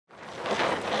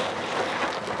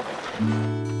Hey,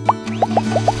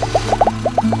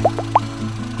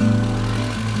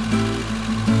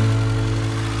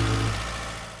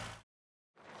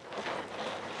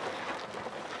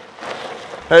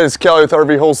 it's Kelly with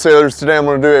RV Wholesalers. Today I'm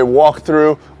going to do a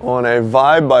walkthrough on a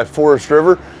Vibe by Forest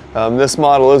River. This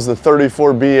model is the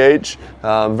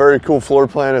 34BH. Very cool floor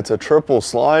plan. It's a triple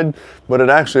slide, but it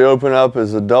actually opened up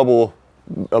as a double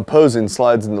opposing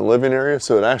slides in the living area,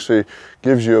 so it actually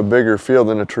gives you a bigger feel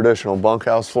than a traditional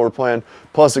bunkhouse floor plan.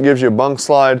 Plus it gives you a bunk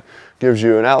slide, gives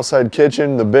you an outside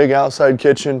kitchen, the big outside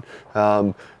kitchen,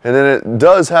 and then it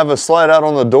does have a slide out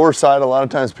on the door side. A lot of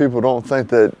times people don't think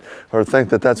that, or think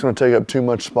that that's going to take up too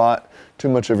much spot, too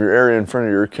much of your area in front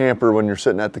of your camper when you're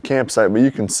sitting at the campsite, but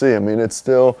you can see, I mean, it's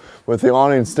still, with the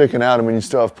awning sticking out, I mean, you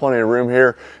still have plenty of room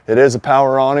here. It is a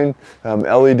power awning,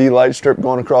 LED light strip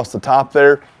going across the top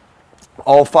there.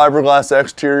 All fiberglass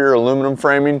exterior, aluminum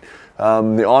framing.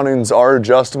 The awnings are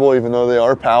adjustable even though they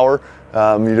are power.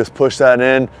 You just push that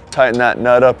in, tighten that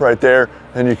nut up right there,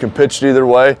 and you can pitch it either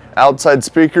way. Outside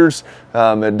speakers,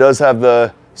 it does have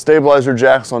the stabilizer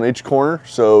jacks on each corner,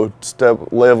 so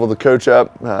level the coach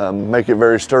up, make it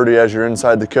very sturdy as you're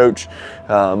inside the coach.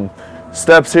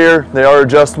 Steps here, they are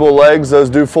adjustable legs. Those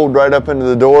do fold right up into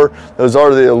the door. Those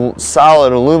are the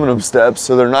solid aluminum steps,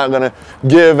 so they're not going to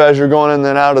give as you're going in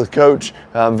and out of the coach.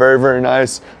 Very, very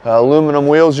nice. Aluminum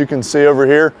wheels you can see over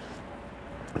here.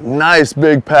 Nice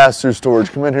big pass-through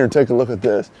storage. Come in here and take a look at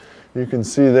this. You can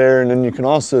see there, and then you can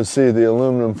also see the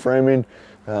aluminum framing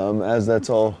as that's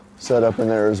all set up in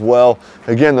there as well.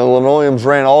 Again, the linoleum's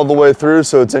ran all the way through,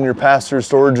 so it's in your pass-through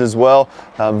storage as well.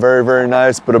 Very, very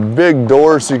nice, but a big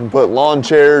door so you can put lawn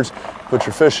chairs, put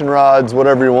your fishing rods,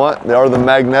 whatever you want. They are the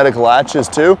magnetic latches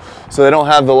too, so they don't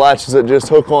have the latches that just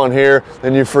hook on here,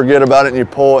 then you forget about it and you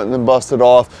pull it and then bust it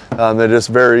off. They just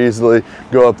very easily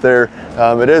go up there.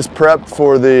 It is prepped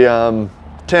for the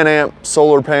 10 amp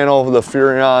solar panel, the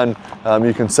Furrion.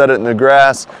 You can set it in the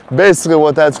grass. Basically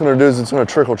what that's going to do is it's going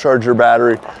to trickle charge your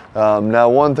battery. Now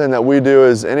one thing that we do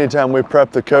is anytime we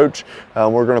prep the coach,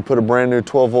 we're going to put a brand new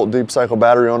 12 volt deep cycle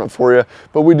battery on it for you,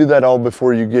 but we do that all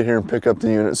before you get here and pick up the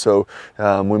unit, so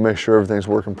we make sure everything's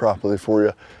working properly for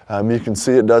you. You can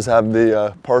see it does have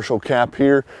the partial cap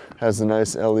here, has a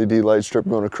nice LED light strip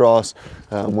going across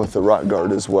with the rock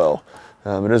guard as well.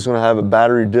 It is going to have a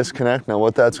battery disconnect. Now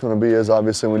what that's going to be is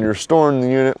obviously when you're storing the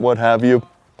unit, what have you,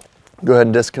 go ahead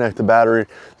and disconnect the battery.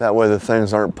 That way the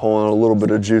things aren't pulling a little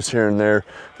bit of juice here and there,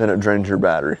 then it drains your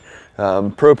battery.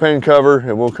 Propane cover,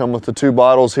 it will come with the 2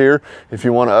 bottles here. If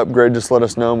you want to upgrade, just let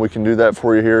us know and we can do that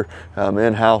for you here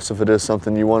in-house if it is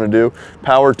something you want to do.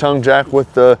 Power tongue jack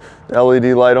with the LED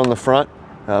light on the front.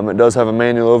 It does have a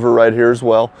manual override here as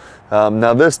well.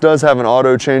 Now this does have an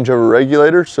auto changeover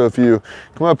regulator, so if you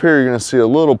come up here, you're going to see a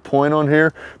little point on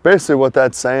here. Basically what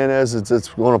that's saying is it's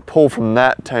going to pull from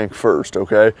that tank first,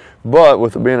 okay? But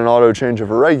with it being an auto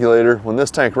changeover regulator, when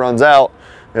this tank runs out,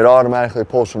 it automatically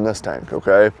pulls from this tank,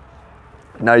 okay?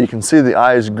 Now you can see the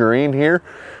eye is green here.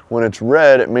 When it's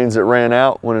red, it means it ran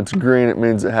out. When it's green, it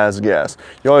means it has gas.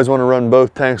 You always want to run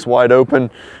both tanks wide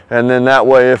open, and then that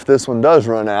way, if this one does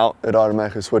run out, it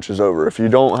automatically switches over. If you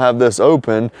don't have this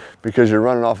open because you're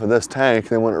running off of this tank,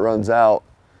 then when it runs out,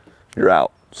 you're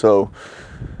out. So,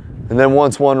 and then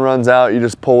once one runs out, you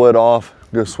just pull it off,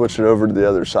 go switch it over to the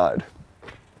other side.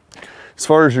 As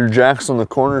far as your jacks on the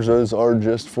corners, those are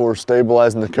just for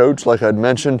stabilizing the coach, like I'd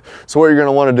mentioned. So what you're going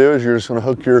to want to do is you're just going to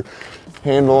hook your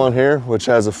handle on here, which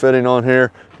has a fitting on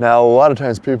here. Now, a lot of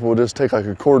times people will just take like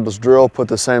a cordless drill, put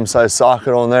the same size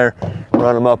socket on there,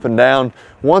 run them up and down.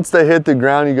 Once they hit the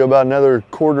ground, you go about another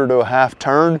quarter to a half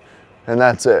turn, and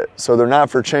that's it. So they're not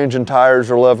for changing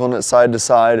tires or leveling it side to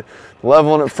side.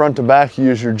 Leveling it front to back, you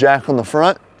use your jack on the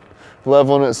front.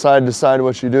 Leveling it side to side,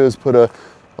 what you do is put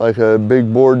like a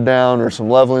big board down or some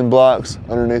leveling blocks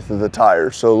underneath of the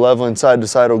tires. So leveling side to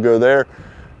side will go there.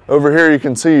 Over here you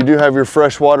can see you do have your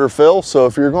freshwater fill. So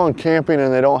if you're going camping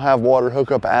and they don't have water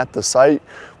hookup at the site,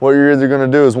 what you're either going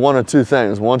to do is one of 2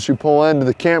 things. Once you pull into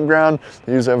the campground,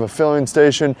 they usually have a filling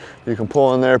station. You can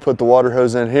pull in there, put the water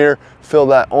hose in here, fill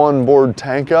that onboard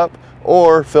tank up,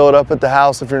 or fill it up at the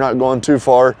house if you're not going too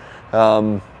far.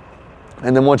 And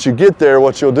then once you get there,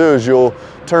 what you'll do is you'll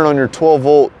turn on your 12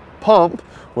 volt pump,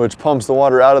 which pumps the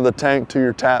water out of the tank to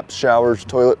your taps, showers,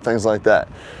 toilet, things like that.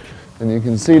 And you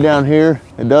can see down here,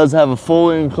 it does have a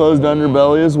fully enclosed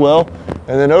underbelly as well.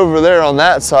 And then over there on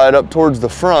that side, up towards the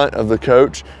front of the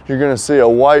coach, you're gonna see a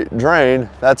white drain.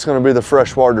 That's gonna be the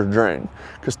freshwater drain.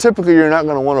 Because typically you're not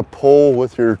gonna wanna pull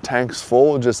with your tanks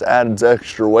full, it just adds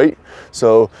extra weight.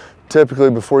 So typically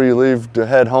before you leave to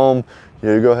head home,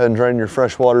 You go ahead and drain your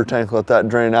fresh water tank, let that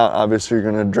drain out. Obviously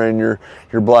you're gonna drain your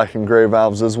black and gray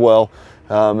valves as well.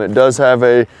 It does have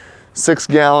a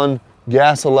 6-gallon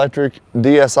gas electric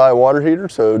DSI water heater.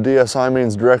 So DSI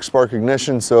means direct spark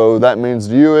ignition. So that means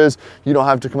to you is you don't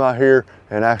have to come out here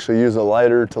and actually use a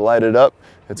lighter to light it up.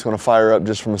 It's going to fire up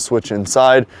just from a switch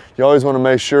inside. You always want to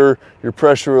make sure your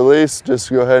pressure release, just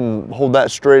go ahead and hold that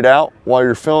straight out while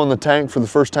you're filling the tank for the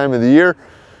first time of the year.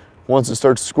 Once it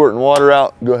starts squirting water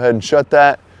out, go ahead and shut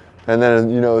that. And then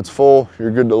you know it's full,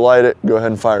 you're good to light it, go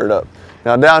ahead and fire it up.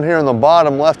 Now down here in the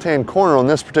bottom left-hand corner on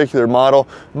this particular model,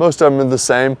 most of them are the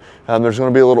same. There's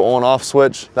going to be a little on-off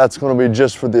switch. That's going to be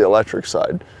just for the electric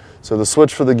side. So the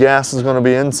switch for the gas is going to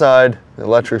be inside, the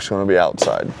electric's going to be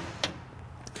outside.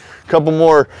 A couple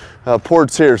more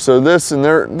ports here. So this, and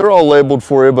they're all labeled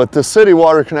for you, but the city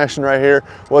water connection right here,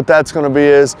 what that's going to be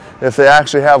is if they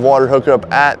actually have water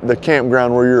hookup at the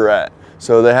campground where you're at.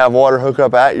 So they have water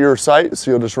hookup at your site, so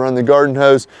you'll just run the garden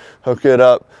hose, hook it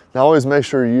up. Now always make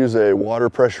sure you use a water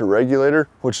pressure regulator,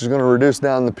 which is going to reduce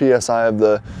down the PSI of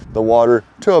the water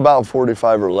to about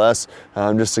 45 or less,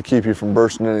 just to keep you from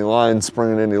bursting any lines,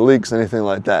 springing any leaks, anything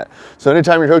like that. So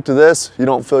anytime you're hooked to this, you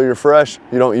don't fill your fresh,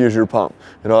 you don't use your pump.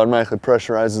 It automatically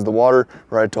pressurizes the water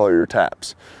right to all your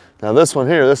taps. Now this one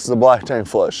here, this is a black tank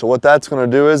flush. So what that's going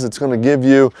to do is it's going to give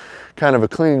you kind of a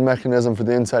cleaning mechanism for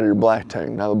the inside of your black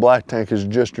tank. Now the black tank is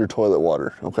just your toilet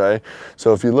water, okay?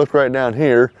 So if you look right down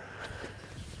here,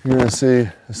 you're going to see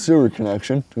a sewer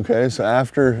connection, okay? So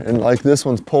after, and like this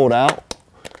one's pulled out,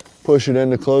 push it in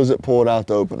to close it, pull it out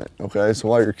to open it, okay? So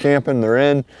while you're camping, they're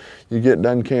in, you get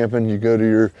done camping, you go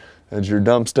to your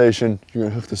dump station, you're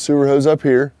going to hook the sewer hose up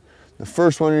here. The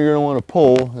first one you're going to want to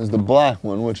pull is the black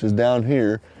one, which is down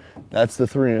here. That's the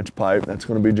 3-inch pipe. That's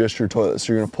going to be just your toilet.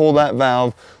 So you're going to pull that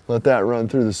valve, let that run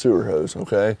through the sewer hose,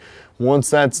 okay? Once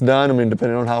that's done, I mean,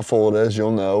 depending on how full it is,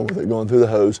 you'll know with it going through the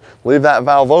hose. Leave that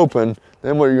valve open.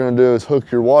 Then what you're going to do is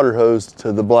hook your water hose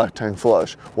to the black tank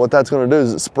flush. What that's going to do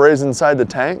is it sprays inside the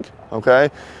tank, okay?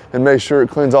 And make sure it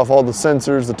cleans off all the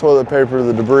sensors, the toilet paper,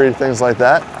 the debris, things like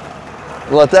that.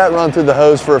 Let that run through the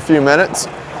hose for a few minutes.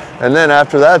 And then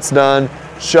after that's done,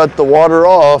 shut the water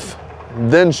off,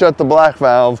 then shut the black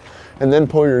valve, and then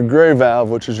pull your gray valve,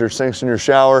 which is your sinks in your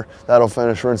shower. That'll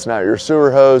finish rinsing out your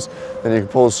sewer hose. Then you can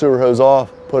pull the sewer hose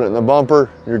off, put it in the bumper,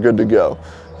 you're good to go.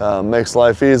 Makes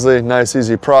life easy, nice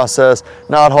easy process.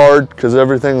 Not hard because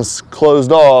everything's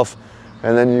closed off,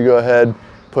 and then you go ahead,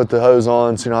 put the hose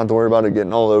on so you don't have to worry about it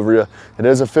getting all over you. It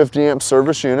is a 50 amp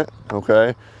service unit,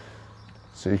 okay?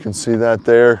 So you can see that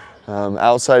there.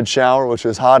 Outside shower, which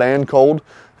is hot and cold.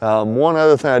 One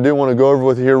other thing I do want to go over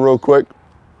with you here real quick.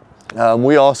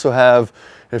 We also have,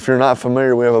 if you're not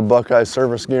familiar, we have a Buckeye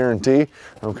service guarantee.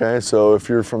 Okay, so if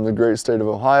you're from the great state of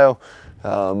Ohio,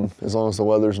 as long as the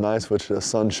weather's nice, which the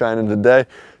sun's shining today,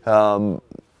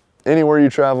 anywhere you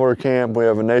travel or camp, we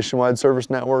have a nationwide service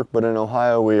network, but in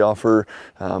Ohio we offer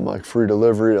like free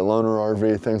delivery, a loaner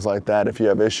RV, things like that if you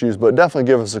have issues. But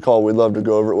definitely give us a call. We'd love to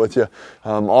go over it with you.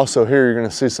 Also here you're going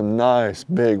to see some nice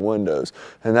big windows,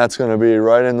 and that's going to be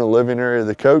right in the living area of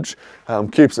the coach.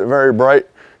 Keeps it very bright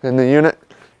in the unit.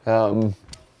 All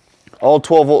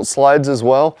 12-volt slides as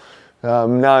well.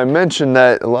 Now I mentioned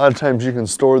that a lot of times you can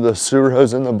store the sewer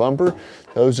hose in the bumper.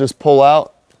 Those just pull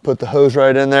out, put the hose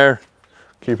right in there,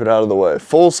 keep it out of the way.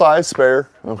 Full size spare,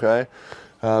 okay?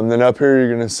 Then up here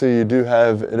you're gonna see you do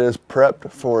have, it is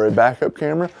prepped for a backup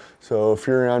camera. So if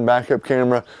you're on backup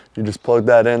camera, you just plug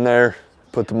that in there,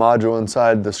 put the module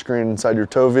inside the screen inside your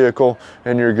tow vehicle,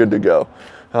 and you're good to go.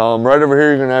 Right over here,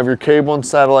 you're gonna have your cable and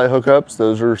satellite hookups.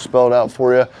 Those are spelled out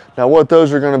for you. Now what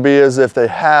those are gonna be is if they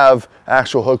have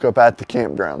actual hookup at the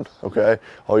campground, okay?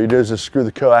 All you do is just screw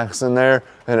the coax in there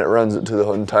and it runs it to the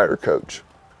entire coach.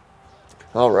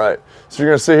 All right, so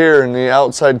you're gonna see here in the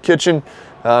outside kitchen,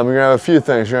 you're gonna have a few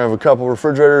things. You're gonna have a couple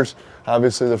refrigerators.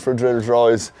 Obviously the refrigerators are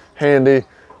always handy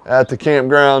at the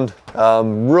campground.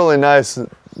 Really nice, a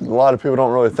lot of people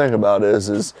don't really think about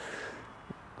is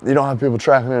you don't have people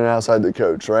tracking in and outside the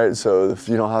coach, right? So if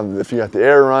you got the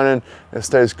air running, it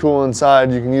stays cool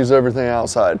inside, you can use everything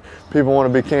outside. People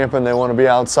want to be camping, they want to be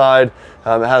outside.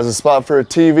 It has a spot for a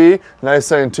TV. Nice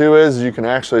thing too is you can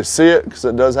actually see it because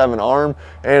it does have an arm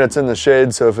and it's in the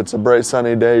shade. So if it's a bright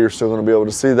sunny day, you're still going to be able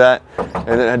to see that.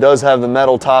 And then it does have the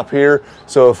metal top here.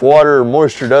 So if water or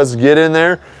moisture does get in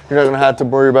there, you're not going to have to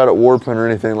worry about it warping or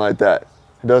anything like that.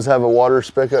 It does have a water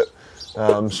spigot.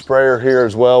 Sprayer here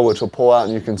as well, which will pull out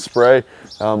and you can spray.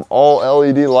 All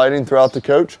LED lighting throughout the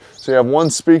coach. So you have one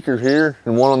speaker here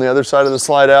and one on the other side of the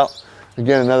slide out.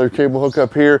 Again, another cable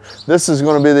hookup here. This is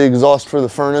going to be the exhaust for the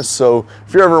furnace. So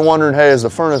if you're ever wondering, hey, is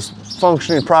the furnace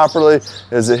functioning properly?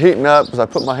 Is it heating up? Because I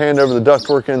put my hand over the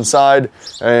ductwork inside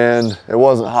and it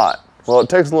wasn't hot. Well, it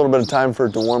takes a little bit of time for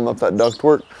it to warm up that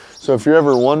ductwork. So if you're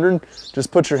ever wondering, just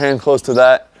put your hand close to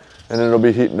that and it'll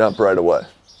be heating up right away.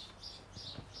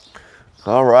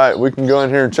 All right, we can go in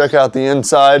here and check out the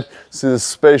inside. See the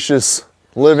spacious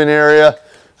living area,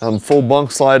 full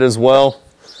bunk slide as well.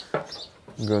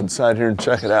 Go inside here and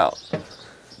check it out.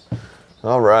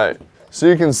 All right, so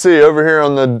you can see over here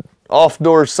on the off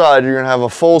door side, you're gonna have a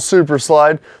full super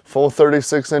slide, full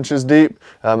 36 inches deep.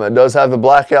 It does have the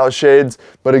blackout shades,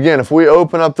 but again, if we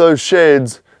open up those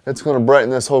shades, it's gonna brighten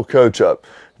this whole coach up.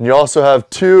 And you also have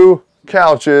 2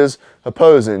 couches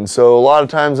opposing. So a lot of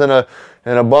times in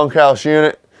a bunkhouse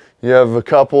unit, you have a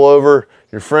couple over,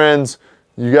 your friends,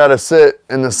 you gotta sit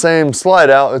in the same slide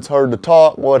out. It's hard to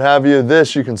talk, what have you.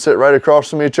 This, you can sit right across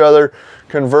from each other,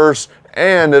 converse,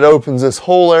 and it opens this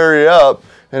whole area up.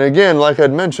 And again, like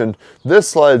I'd mentioned, this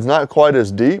slide's not quite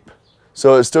as deep,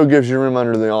 so it still gives you room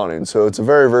under the awning. So it's a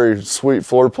very, very sweet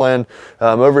floor plan.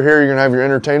 Over here, you're gonna have your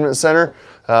entertainment center,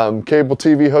 cable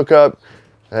TV hookup,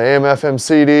 AM, FM,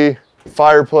 CD,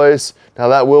 fireplace. Now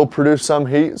that will produce some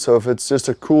heat, so if it's just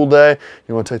a cool day,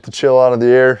 you want to take the chill out of the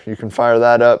air, you can fire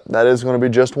that up. That is going to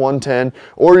be just 110,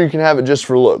 or you can have it just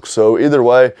for looks. So either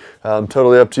way,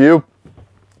 totally up to you.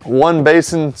 1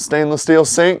 basin stainless steel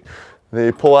sink,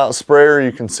 the pull-out sprayer,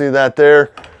 you can see that there.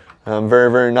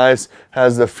 Very, very nice.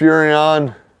 Has the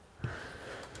Furrion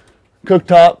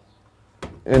cooktop,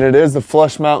 and it is the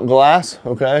flush mount glass,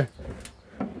 okay?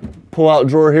 Pull-out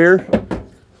drawer here.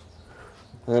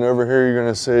 And over here you're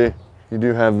going to see you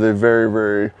do have the very,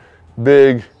 very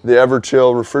big, the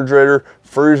Everchill refrigerator,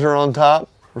 freezer on top,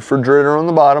 refrigerator on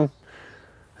the bottom.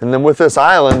 And then with this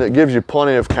island, it gives you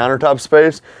plenty of countertop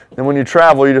space. And when you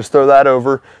travel, you just throw that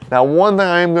over. Now, one thing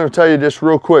I am going to tell you just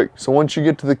real quick. So once you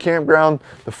get to the campground,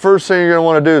 the first thing you're going to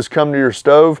want to do is come to your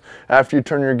stove after you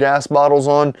turn your gas bottles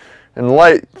on and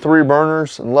light 3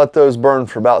 burners and let those burn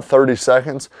for about 30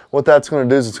 seconds. What that's going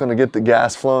to do is it's going to get the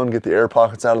gas flowing, get the air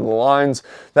pockets out of the lines.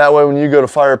 That way when you go to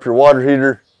fire up your water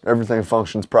heater, everything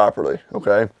functions properly,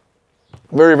 okay?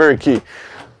 Very, very key.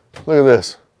 Look at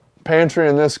this. Pantry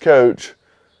in this coach.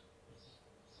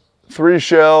 3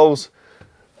 shelves.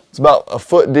 It's about a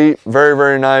foot deep. Very,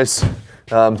 very nice.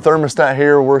 Thermostat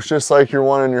here works just like your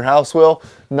one in your house will.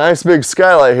 Nice big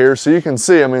skylight here so you can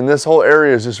see, I mean, this whole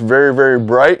area is just very, very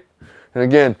bright. And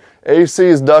again, AC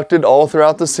is ducted all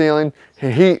throughout the ceiling.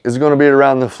 Heat is going to be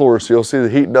around the floor, so you'll see the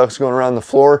heat ducts going around the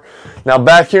floor. Now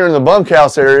back here in the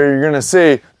bunkhouse area, you're going to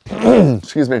see,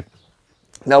 excuse me.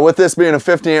 Now with this being a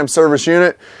 50 amp service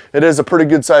unit, it is a pretty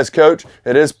good sized coach.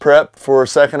 It is prepped for a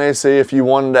second AC if you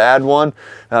wanted to add one.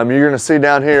 You're going to see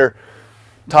down here,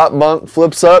 top bunk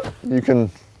flips up. You can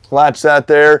latch that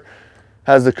there.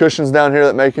 Has the cushions down here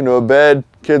that make into a bed.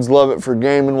 Kids love it for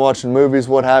gaming, watching movies,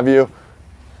 what have you.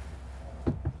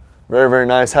 Very, very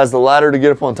nice. Has the ladder to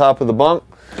get up on top of the bunk.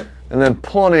 And then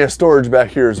plenty of storage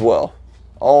back here as well.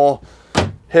 All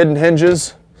hidden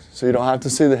hinges, so you don't have to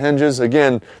see the hinges.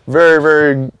 Again, very,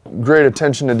 very great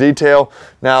attention to detail.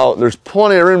 Now, there's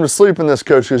plenty of room to sleep in this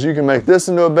coach because you can make this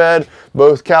into a bed.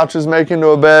 Both couches make into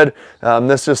a bed.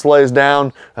 This just lays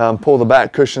down, pull the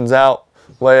back cushions out,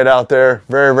 lay it out there.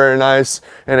 Very, very nice.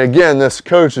 And again, this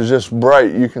coach is just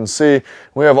bright. You can see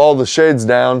we have all the shades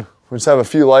down. We just have a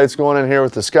few lights going in here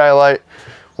with the skylight,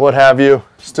 what have you.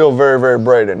 Still very, very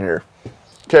bright in here.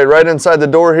 Okay, right inside the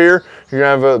door here, you're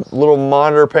gonna have a little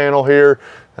monitor panel here,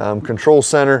 control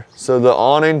center. So the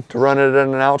awning to run it in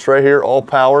and out right here, all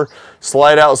power.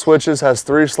 Slide out switches, has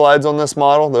 3 slides on this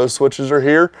model. Those switches are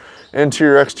here.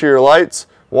 Interior, exterior lights.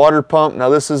 Water pump. Now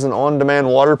this is an on-demand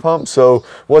water pump. So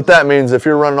what that means, if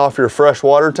you're running off your fresh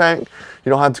water tank, you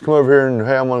don't have to come over here and,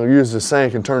 hey, I'm gonna use the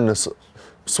sink and turn this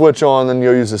switch on, then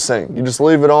you'll use the sink. You just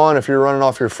leave it on if you're running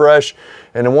off your fresh,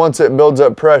 and then once it builds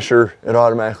up pressure, it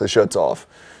automatically shuts off.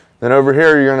 Then over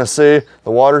here, you're gonna see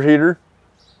the water heater.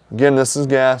 Again, this is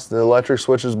gas. The electric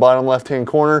switch is bottom left-hand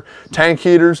corner. Tank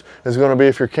heaters is gonna be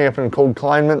if you're camping in cold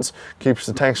climates, keeps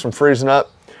the tanks from freezing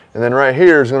up. And then right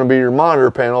here is gonna be your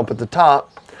monitor panel up at the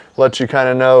top, lets you kind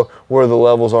of know where the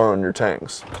levels are on your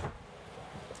tanks.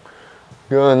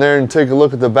 Go in there and take a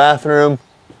look at the bathroom.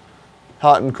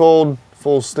 Hot and cold.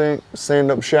 Full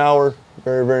stand-up shower,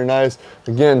 very, very nice.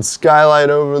 Again, skylight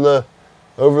over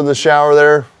the shower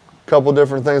there. A couple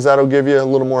different things that'll give you a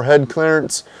little more head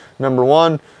clearance. Number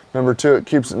 1. Number 2, it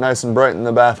keeps it nice and bright in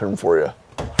the bathroom for you.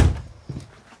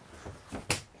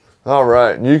 All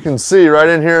right, you can see right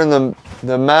in here in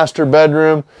the master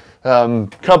bedroom,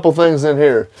 couple things in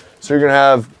here. So you're gonna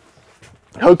have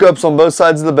Hookups on both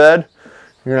sides of the bed.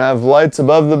 You're gonna have lights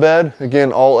above the bed.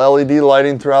 Again, all LED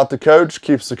lighting throughout the coach.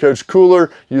 Keeps the coach cooler,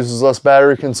 uses less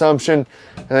battery consumption.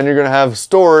 And then you're gonna have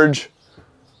storage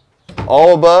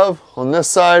all above on this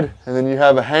side. And then you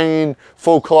have a hanging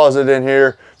full closet in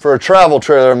here. For a travel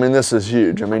trailer, I mean, this is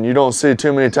huge. I mean, you don't see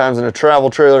too many times in a travel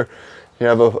trailer. You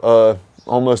have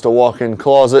almost a walk-in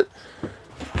closet.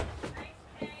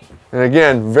 And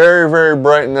again, very, very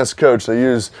bright in this coach. They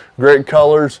use great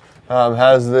colors.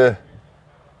 Has the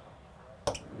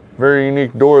very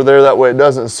unique door there, that way it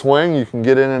doesn't swing. You can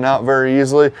get in and out very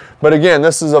easily. But again,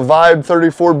 this is a Vibe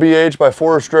 34BH by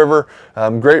Forest River.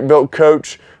 Great built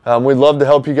coach. We'd love to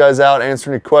help you guys out,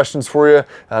 answer any questions for you.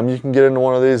 You can get into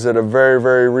one of these at a very,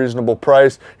 very reasonable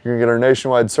price. You're gonna get our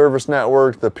nationwide service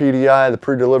network, the PDI, the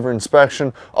pre-delivery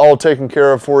inspection, all taken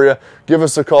care of for you. Give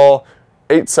us a call,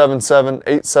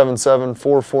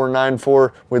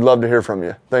 877-877-4494. We'd love to hear from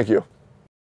you. Thank you.